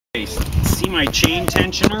my chain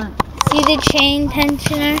tensioner. See the chain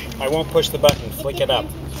tensioner? I won't push the button. Flick it up.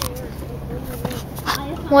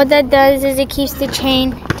 What that does is it keeps the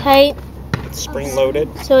chain tight. Spring loaded.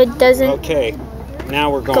 So it doesn't. Okay.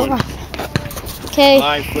 Now we're going. Okay.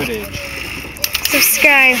 Live footage.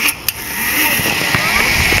 Subscribe.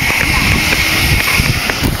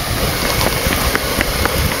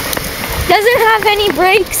 Doesn't have any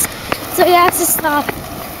brakes, so he has to stop.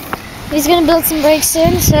 He's gonna build some brakes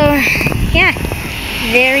soon, so yeah.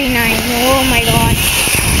 Very nice. Oh my god.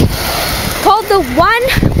 Called the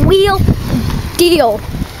One Wheel Deal.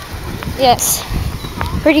 Yes.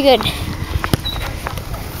 Pretty good.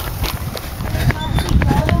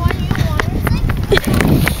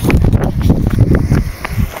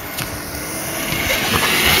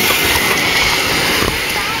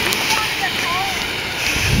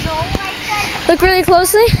 Look really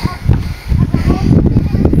closely.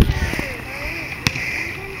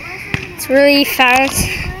 It's really fast.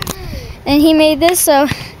 And he made this, so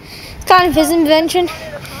it's kind of his invention.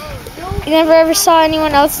 You never ever saw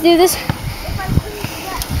anyone else do this.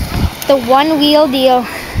 The One Wheel Deal.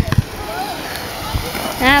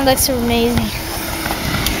 That looks amazing.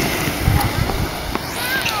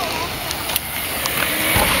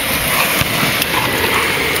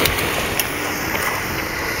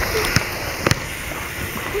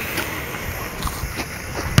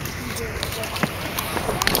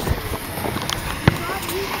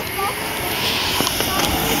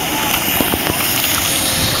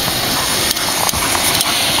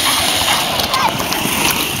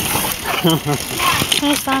 Can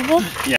I stop it? Yeah.